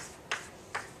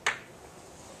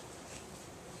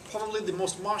 Probably the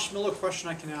most marshmallow question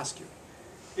I can ask you.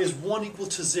 Is 1 equal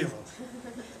to 0?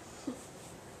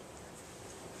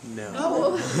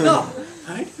 No. No.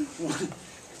 Right?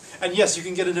 And yes, you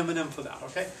can get an M&M for that,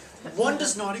 okay? 1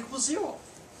 does not equal 0.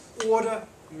 Order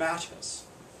matters.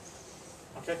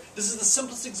 Okay? This is the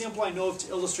simplest example I know of to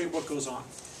illustrate what goes on.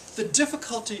 The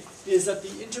difficulty is that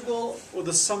the integral, or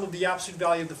the sum of the absolute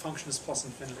value of the function is plus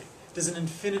infinity. There's an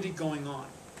infinity going on.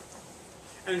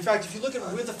 And in fact, if you look at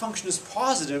where the function is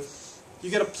positive, you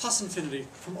get a plus infinity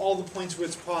from all the points where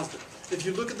it's positive. If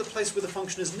you look at the place where the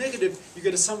function is negative, you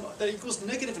get a sum that equals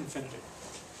negative infinity.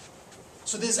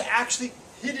 So there's actually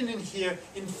hidden in here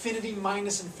infinity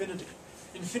minus infinity.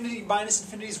 Infinity minus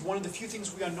infinity is one of the few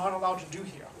things we are not allowed to do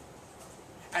here.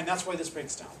 And that's why this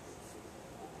breaks down.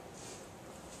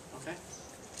 Okay?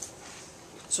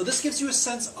 So this gives you a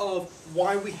sense of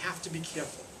why we have to be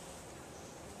careful.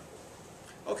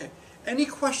 Okay. Any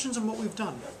questions on what we've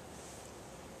done?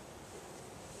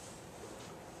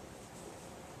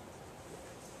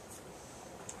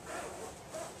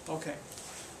 Okay.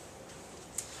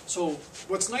 So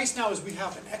what's nice now is we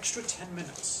have an extra 10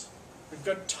 minutes. We've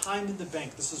got time in the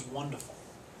bank. This is wonderful.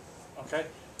 Okay?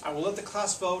 I will let the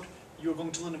class vote. You're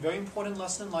going to learn a very important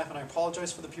lesson in life, and I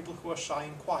apologize for the people who are shy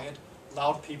and quiet.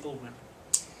 Loud people win.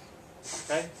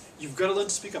 Okay? You've got to learn to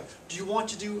speak up. Do you want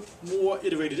to do more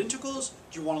iterated integrals?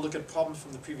 Do you want to look at problems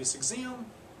from the previous exam?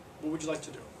 What would you like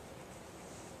to do?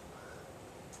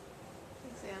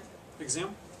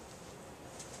 Exam?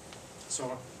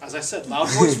 So, as I said, loud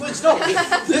voice wins. No,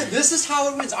 this is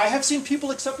how it wins. I have seen people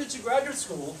accepted to graduate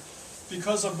school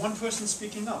because of one person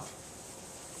speaking up.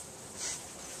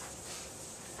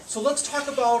 So let's talk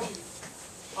about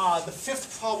the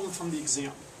fifth problem from the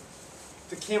exam.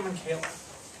 The Cameron Kayla.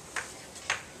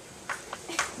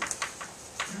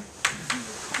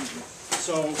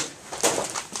 So,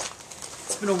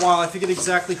 it's been a while. I forget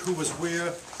exactly who was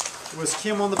where. Was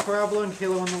Kim on the parabola and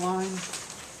Kayla on the line?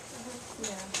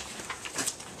 Yeah.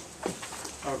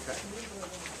 Okay.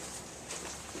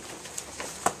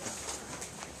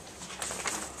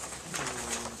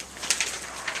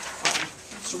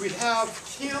 So we have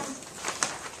Kim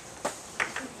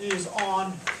is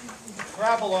on the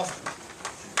parabola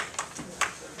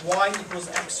y equals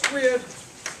x squared.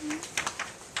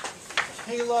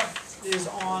 Kayla is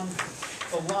on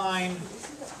the line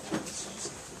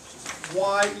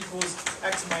y equals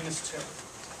x minus 2.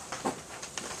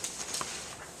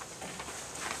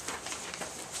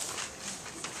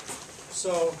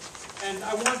 So, and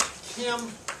I want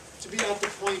Kim to be at the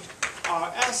point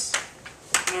S,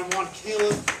 and I want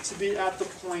Kayla to be at the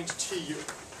point TU.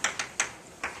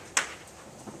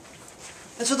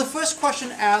 And so the first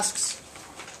question asks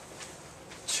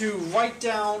to write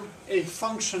down a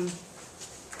function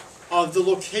of the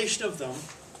location of them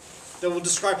that will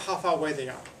describe how far away they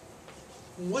are.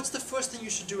 What's the first thing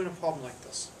you should do in a problem like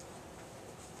this?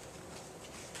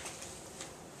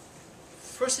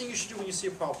 First thing you should do when you see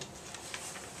a problem.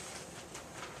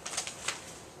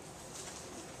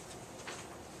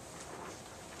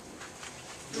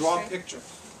 Draw a picture.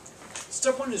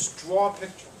 Step one is draw a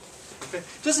picture. Okay?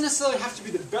 It doesn't necessarily have to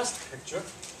be the best picture.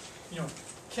 You know,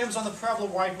 Kim's on the parabola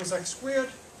y equals x squared.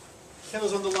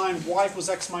 Kayla's on the line, y equals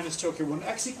x minus 2. Okay, when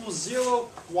x equals 0,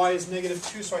 y is negative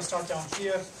 2, so I start down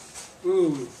here.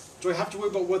 Ooh, do I have to worry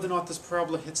about whether or not this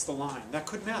parabola hits the line? That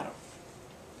could matter.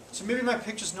 So maybe my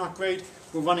picture's not great,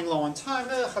 we're running low on time,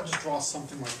 I'll just draw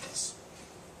something like this.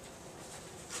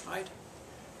 Right?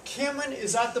 Cameron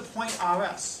is at the point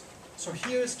RS. So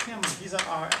here's Cameron, he's at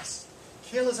RS.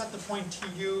 Kayla's at the point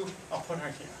TU, I'll put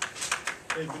her here.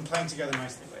 They've been playing together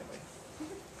nicely lately.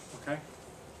 Okay?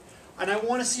 And I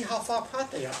want to see how far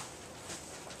apart they are.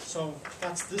 So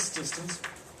that's this distance.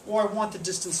 Or I want the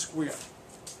distance squared.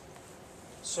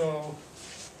 So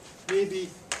maybe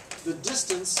the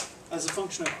distance as a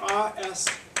function of RS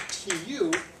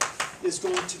TU is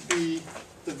going to be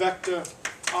the vector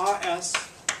RS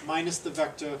minus the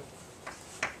vector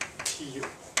TU.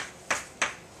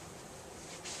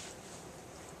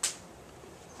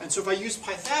 And so if I use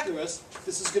Pythagoras,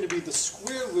 this is going to be the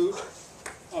square root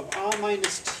of r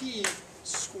minus t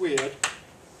squared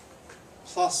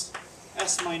plus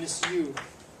s minus u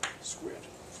squared.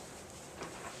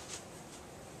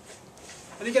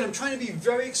 And again, I'm trying to be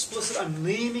very explicit. I'm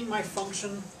naming my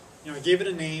function. I gave it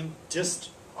a name,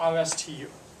 dist RSTU.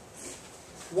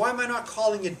 Why am I not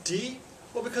calling it d?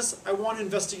 Well, because I want to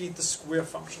investigate the square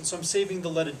function, so I'm saving the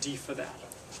letter d for that.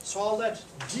 So I'll let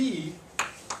d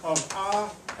of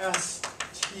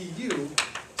RSTU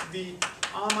to be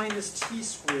r minus t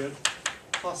squared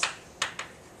plus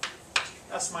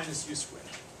s minus u squared.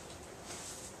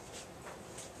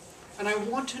 And I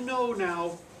want to know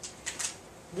now,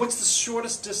 what's the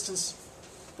shortest distance,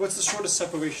 what's the shortest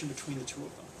separation between the two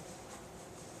of them?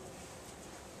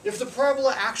 If the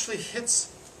parabola actually hits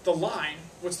the line,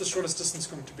 what's the shortest distance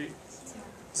going to be?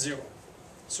 0.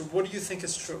 So what do you think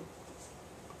is true?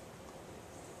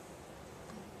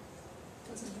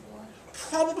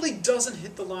 Probably doesn't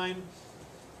hit the line,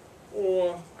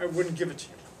 or I wouldn't give it to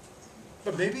you.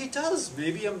 But maybe it does.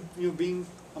 Maybe I'm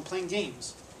playing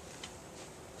games.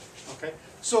 Okay?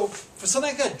 So for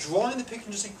something like that, drawing the picture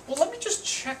and just saying, well, let me just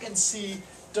check and see,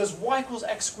 does y equals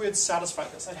x squared satisfy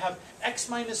this? I'd have x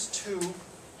minus 2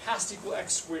 has to equal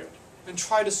x squared, and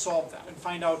try to solve that and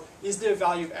find out, is there a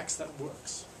value of x that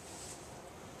works?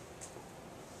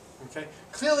 Okay?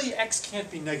 Clearly x can't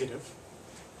be negative.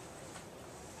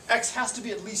 X has to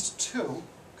be at least 2,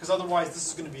 because otherwise this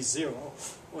is going to be 0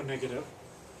 or negative.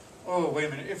 Oh, wait a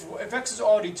minute. If x is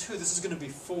already 2, this is going to be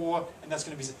 4, and that's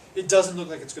going to be 0. It doesn't look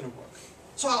like it's going to work.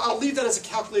 So I'll leave that as a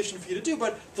calculation for you to do,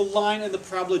 but the line and the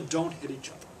parabola don't hit each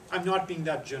other. I'm not being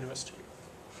that generous to you.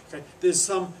 Okay? There's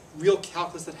some real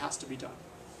calculus that has to be done.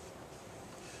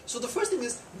 So the first thing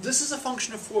is, this is a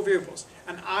function of 4 variables,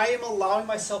 and I am allowing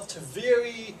myself to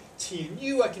vary t and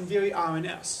u. I can vary r and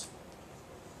s.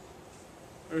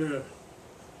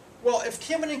 Well, if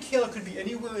Cameron and Kayla could be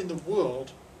anywhere in the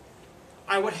world,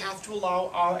 I would have to allow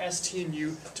r, s, t, and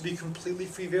u to be completely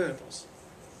free variables.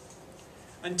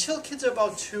 Until kids are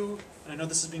about 2, and I know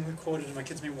this is being recorded and my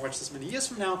kids may watch this many years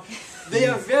from now, they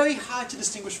are very hard to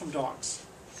distinguish from dogs.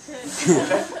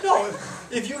 Okay? No,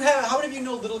 how many of you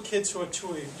know little kids who are 2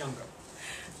 or younger?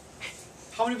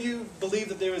 How many of you believe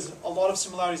that there is a lot of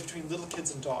similarities between little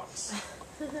kids and dogs?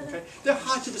 Okay? They're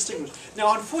hard to distinguish.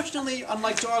 Now, unfortunately,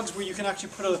 unlike dogs where you can actually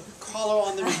put a collar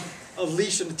on them, a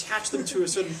leash, and attach them to a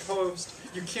certain post,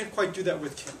 you can't quite do that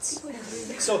with kids.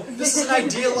 So this is an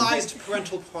idealized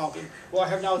parental problem, where I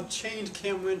have now chained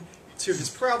Cameron to his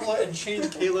parabola and chained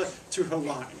Kayla to her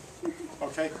line.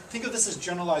 Okay? Think of this as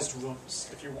generalized rooms,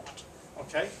 if you want.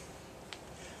 Okay?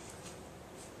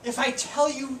 If I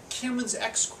tell you Cameron's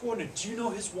x-coordinate, do you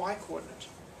know his y-coordinate?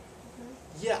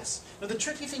 Yes. Now the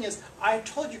tricky thing is, I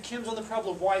told you Cameron's on the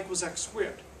parabola y equals x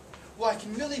squared. Well, I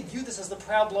can really view this as the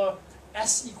parabola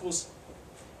s equals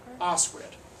r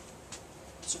squared.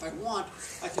 So if I want,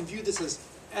 I can view this as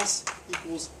s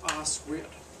equals r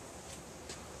squared.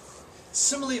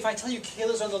 Similarly, if I tell you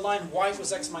Kayla's on the line y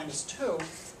equals x minus 2,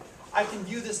 I can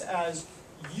view this as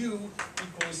u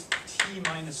equals t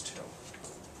minus 2.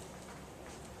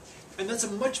 And that's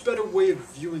a much better way of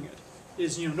viewing it,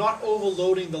 is not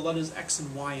overloading the letters x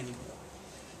and y anymore.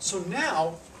 So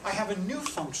now I have a new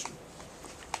function.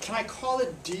 Can I call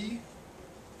it d?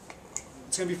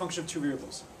 It's going to be a function of 2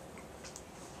 variables.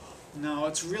 No,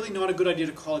 it's really not a good idea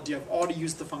to call it d. I've already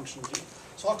used the function d.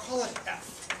 So I'll call it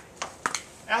f.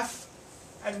 F,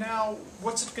 and now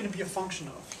what's it going to be a function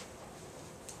of?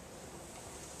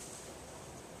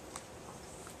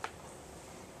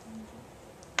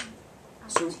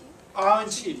 So r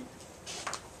and t.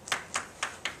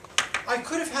 I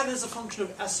could have had it as a function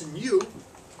of s and u,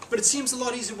 but it seems a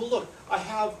lot easier. Well, look, I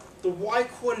have the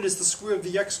y-coordinate is the square of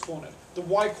the x-coordinate. The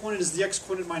y-coordinate is the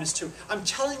x-coordinate minus 2. I'm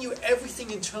telling you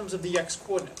everything in terms of the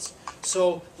x-coordinates.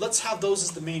 So let's have those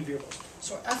as the main variables.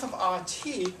 So f of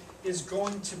rt is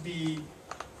going to be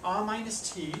r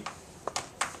minus t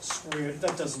squared.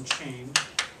 That doesn't change.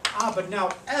 But now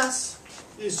s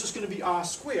is just going to be r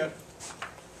squared.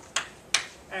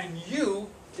 And u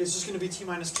is just going to be t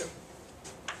minus 2.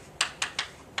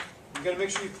 You've got to make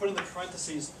sure you put in the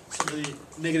parentheses so the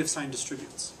negative sign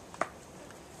distributes.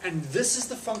 And this is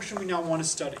the function we now want to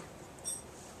study.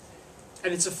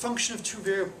 And it's a function of two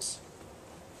variables.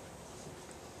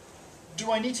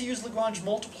 Do I need to use Lagrange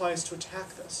multipliers to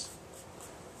attack this?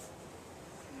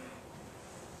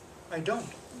 I don't.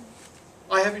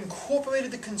 I have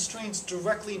incorporated the constraints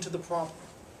directly into the problem.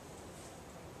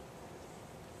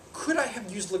 Could I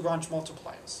have used Lagrange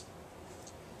multipliers?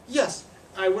 Yes,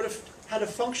 I would have had a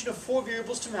function of 4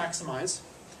 variables to maximize,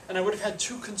 and I would have had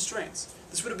 2 constraints.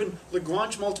 This would have been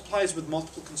Lagrange multipliers with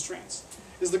multiple constraints.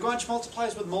 Is Lagrange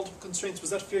multipliers with multiple constraints, was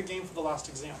that fair game for the last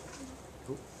example?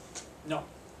 No.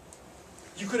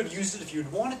 You could have used it if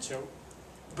you'd wanted to,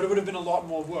 but it would have been a lot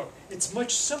more work. It's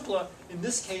much simpler in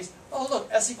this case. Oh look,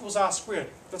 s equals r squared.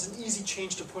 That's an easy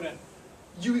change to put in.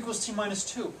 U equals t minus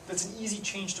 2. That's an easy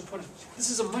change to put in. This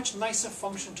is a much nicer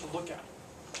function to look at.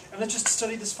 And let's just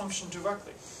study this function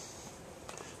directly.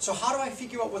 So how do I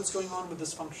figure out what's going on with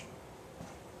this function?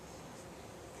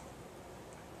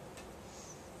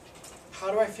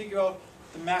 How do I figure out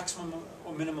the maximum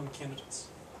or minimum candidates?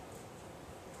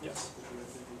 Yes.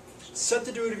 Set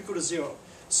the derivative equal to 0.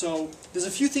 So there's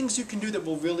a few things you can do that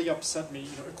will really upset me.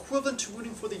 Equivalent to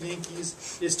rooting for the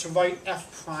Yankees is to write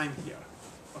f prime here.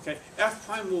 Okay, f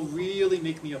prime will really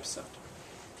make me upset.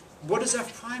 What does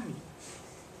f prime mean?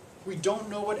 We don't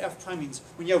know what f prime means.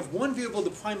 When you have one variable, the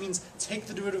prime means take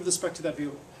the derivative with respect to that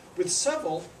variable. With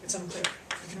several, it's unclear.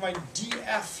 You can write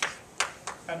df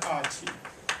at rt.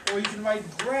 Or you can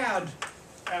write grad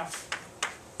f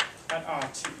at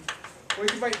rt. Or you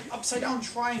can write upside down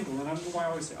triangle, and I don't know why I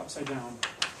always say upside down,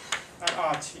 at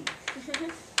rt.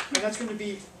 And that's going to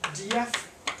be df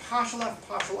partial f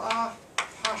partial r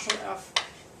partial f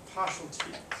partial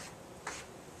t.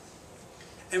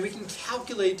 And we can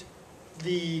calculate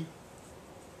the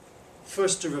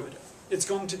first derivative. It's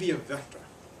going to be a vector.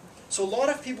 So a lot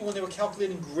of people, when they were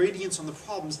calculating gradients on the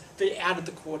problems, they added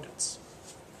the coordinates.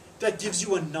 That gives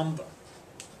you a number.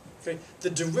 Okay? The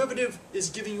derivative is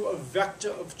giving you a vector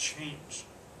of change.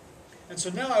 And so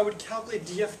now I would calculate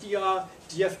df dr,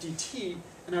 df dt,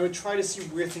 and I would try to see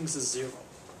where things are 0.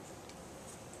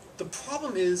 The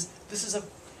problem is, this is a,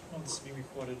 well, this is being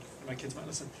recorded, my kids might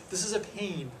listen. This is a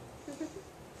pain.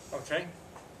 Okay?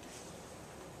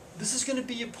 This is going to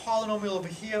be a polynomial over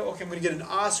here. Okay, I'm going to get an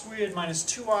r squared minus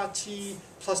 2rt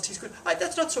plus t squared.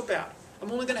 That's not so bad.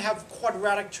 I'm only going to have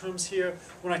quadratic terms here.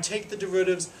 When I take the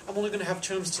derivatives, I'm only going to have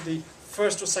terms to the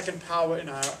first or second power in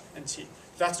r and t.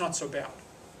 That's not so bad.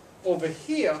 Over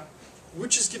here,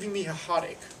 which is giving me a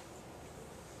heartache?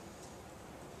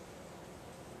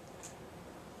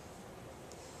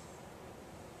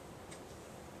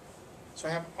 So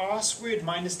I have r squared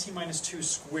minus t minus 2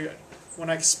 squared. When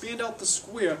I expand out the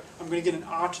square, I'm going to get an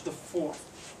r to the 4th.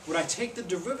 When I take the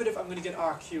derivative, I'm going to get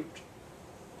r cubed.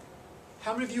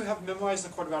 How many of you have memorized the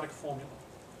quadratic formula?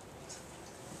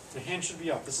 The hand should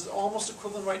be up. This is almost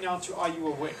equivalent right now to are you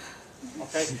awake?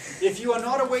 Okay? If you are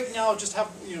not awake now, just have,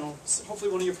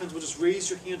 hopefully one of your friends will just raise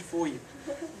your hand for you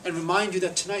and remind you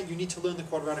that tonight you need to learn the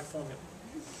quadratic formula.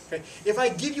 Okay? If I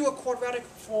give you a quadratic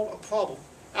problem,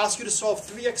 ask you to solve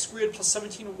 3x squared plus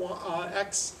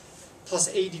 17x plus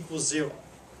 8 equals 0.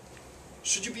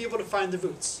 Should you be able to find the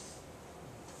roots?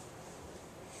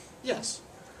 Yes.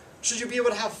 Should you be able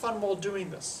to have fun while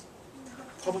doing this?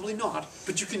 Probably not,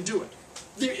 but you can do it.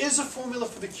 There is a formula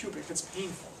for the cubic. It's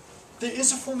painful. There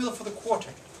is a formula for the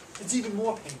quartic. It's even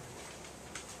more painful.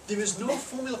 There is no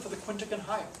formula for the quintic and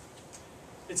higher.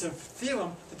 It's a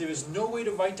theorem that there is no way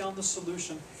to write down the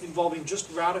solution involving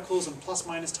just radicals and plus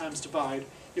minus times divide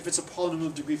if it's a polynomial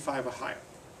of degree 5 or higher.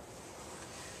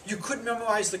 You could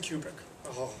memorize the cubic.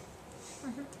 Oh.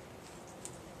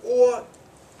 Or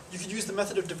you could use the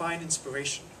method of divine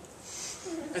inspiration.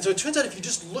 And so it turns out if you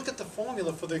just look at the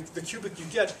formula for the cubic you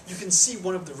get, you can see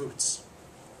one of the roots.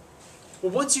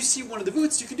 Well, once you see one of the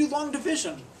roots, you can do long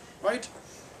division, right?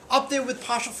 Up there with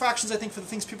partial fractions, I think, for the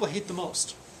things people hate the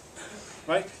most.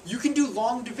 Right? You can do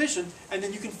long division, and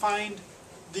then you can find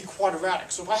the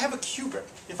quadratic. So if I have a cubic,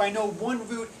 if I know one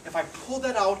root, if I pull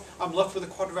that out, I'm left with a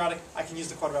quadratic, I can use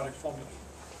the quadratic formula.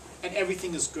 And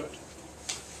everything is good.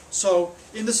 So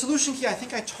in the solution key, I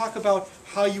think I talk about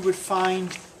how you would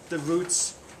find the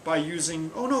roots by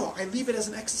using, oh no, I leave it as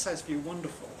an exercise for you,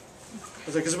 wonderful.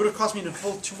 Because it would have cost me a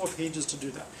whole 2 more pages to do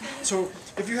that. So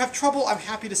if you have trouble, I'm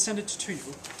happy to send it to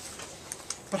you.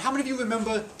 But how many of you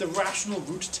remember the rational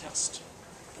root test?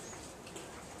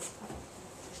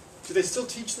 Do they still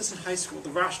teach this in high school, the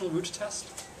rational root test?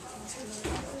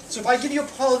 So if I give you a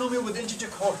polynomial with integer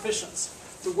coefficients,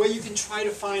 the way you can try to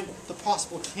find the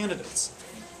possible candidates.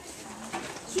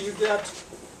 So you get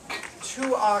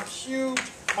 2r cubed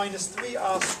minus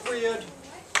 3r squared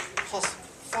plus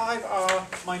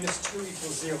 5r minus 2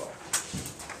 equals 0.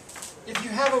 If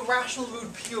you have a rational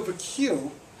root p over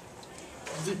q,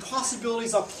 the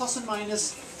possibilities are plus and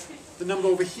minus the number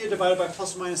over here divided by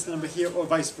plus or minus the number here, or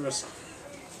vice versa.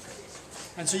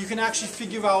 And so you can actually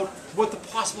figure out what the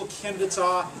possible candidates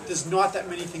are. There's not that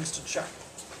many things to check.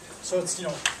 So it's,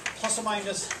 plus or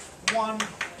minus 1,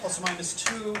 plus or minus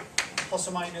 2, plus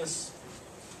or minus...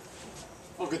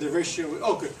 Oh, good, the ratio...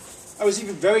 Oh, good. That was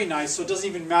even very nice, so it doesn't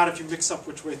even matter if you mix up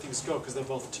which way things go, because they're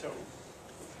both 2.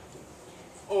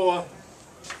 Or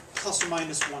plus or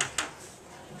minus 1/2.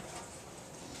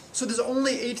 So there's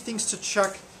only 8 things to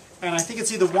check, and I think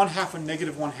it's either 1/2 or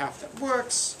negative 1/2 that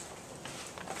works.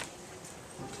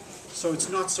 So it's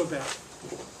not so bad.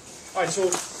 All right, so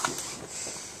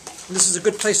this is a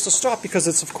good place to stop because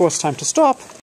it's, of course, time to stop.